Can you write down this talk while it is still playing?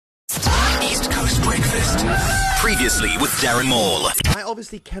Breakfast. Previously with Darren Maul. I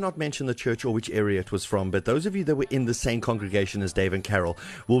obviously cannot mention the church or which area it was from, but those of you that were in the same congregation as Dave and Carol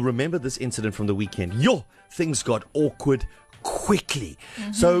will remember this incident from the weekend. Things got awkward quickly.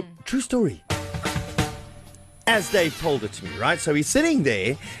 So, true story. As Dave told it to me, right? So he's sitting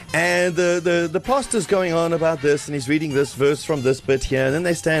there and the pastor's going on about this and he's reading this verse from this bit here, and then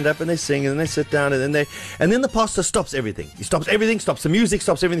they stand up and they sing and then they sit down and then the pastor stops everything. He stops everything, stops the music,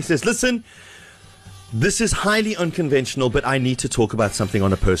 stops everything, says, listen, this is highly unconventional, but I need to talk about something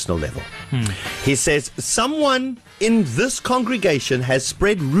on a personal level. He says, someone in this congregation has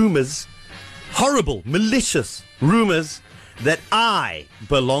spread rumors, horrible, malicious rumors, that I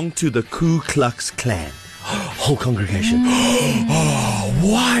belong to the Ku Klux Klan. Whole congregation. Oh,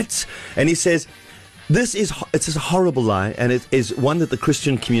 what? And he says, it's a horrible lie, and it is one that the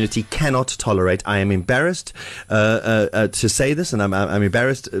Christian community cannot tolerate. I am embarrassed to say this, and I'm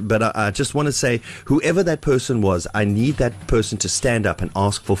embarrassed, but I just want to say, whoever that person was, I need that person to stand up and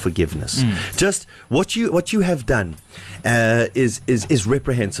ask for forgiveness. Just what you have done is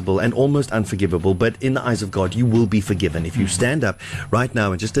reprehensible and almost unforgivable, but in the eyes of God, you will be forgiven if you stand up right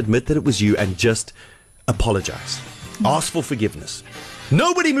now and just admit that it was you and just apologize. Ask for forgiveness.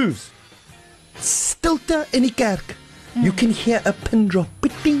 Nobody moves. Stilte in die kerk. You can hear a pin drop.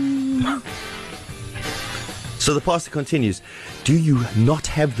 Ding. So the pastor continues, do you not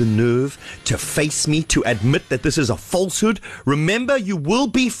have the nerve to face me, to admit that this is a falsehood? Remember, you will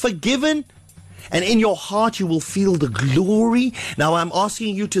be forgiven, and in your heart you will feel the glory. Now I'm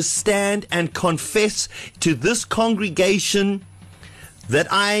asking you to stand and confess to this congregation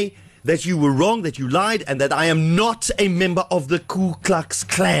that you were wrong, that you lied, and that I am not a member of the Ku Klux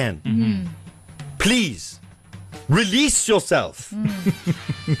Klan. Please, release yourself.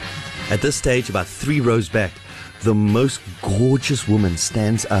 At this stage, about 3 rows back, the most gorgeous woman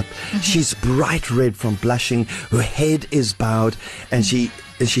stands up. She's bright red from blushing. Her head is bowed, and she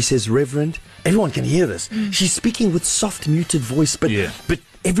says, Reverend, everyone can hear this. She's speaking with soft, muted voice, but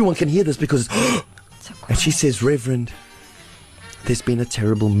everyone can hear this because... and she says, Reverend, there's been a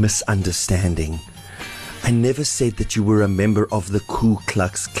terrible misunderstanding. I never said that you were a member of the Ku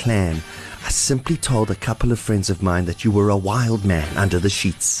Klux Klan. I simply told a couple of friends of mine that you were a wild man under the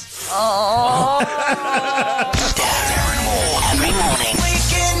sheets. Darren Maul.